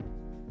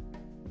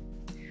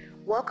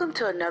Welcome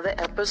to another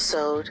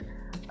episode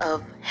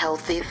of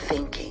Healthy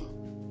Thinking.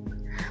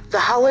 The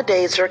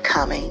holidays are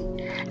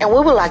coming, and we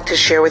would like to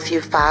share with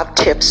you 5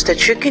 tips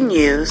that you can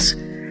use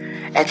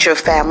at your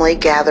family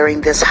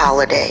gathering this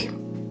holiday.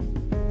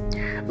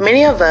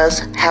 Many of us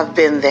have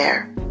been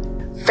there.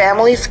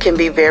 Families can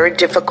be very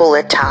difficult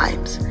at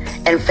times,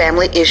 and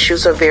family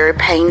issues are very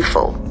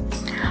painful.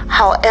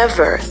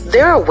 However,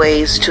 there are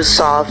ways to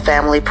solve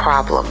family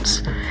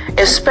problems,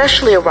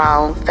 especially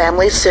around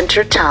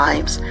family-centered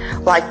times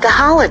like the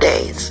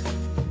holidays.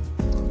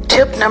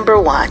 Tip number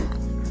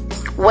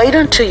 1, wait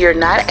until you're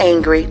not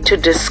angry to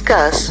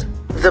discuss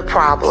the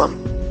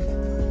problem.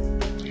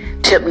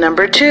 Tip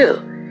number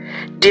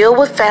 2, deal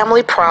with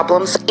family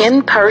problems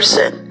in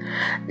person,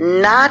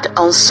 not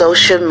on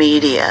social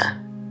media.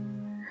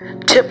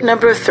 Tip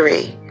number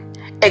 3,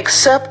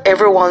 accept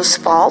everyone's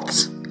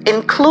faults,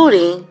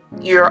 including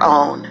your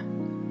own.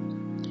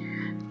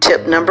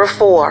 Tip number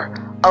 4,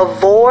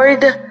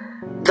 avoid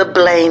the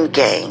blame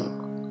game.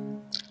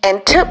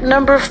 And tip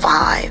number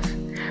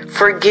 5,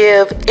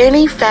 forgive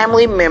any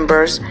family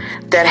members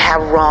that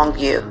have wronged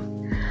you.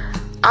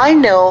 I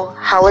know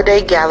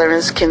holiday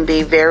gatherings can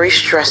be very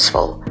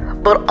stressful,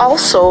 but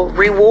also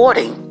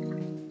rewarding.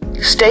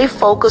 Stay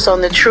focused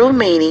on the true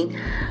meaning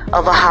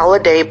of a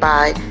holiday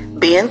by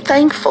being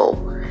thankful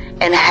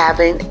and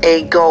having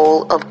a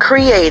goal of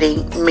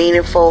creating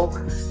meaningful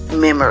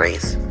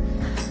memories.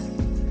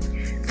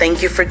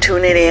 Thank you for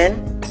tuning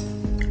in.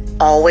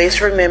 Always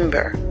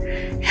remember,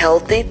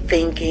 healthy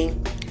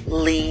thinking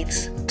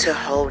leads to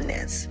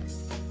wholeness.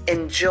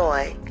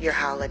 Enjoy your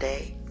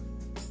holiday.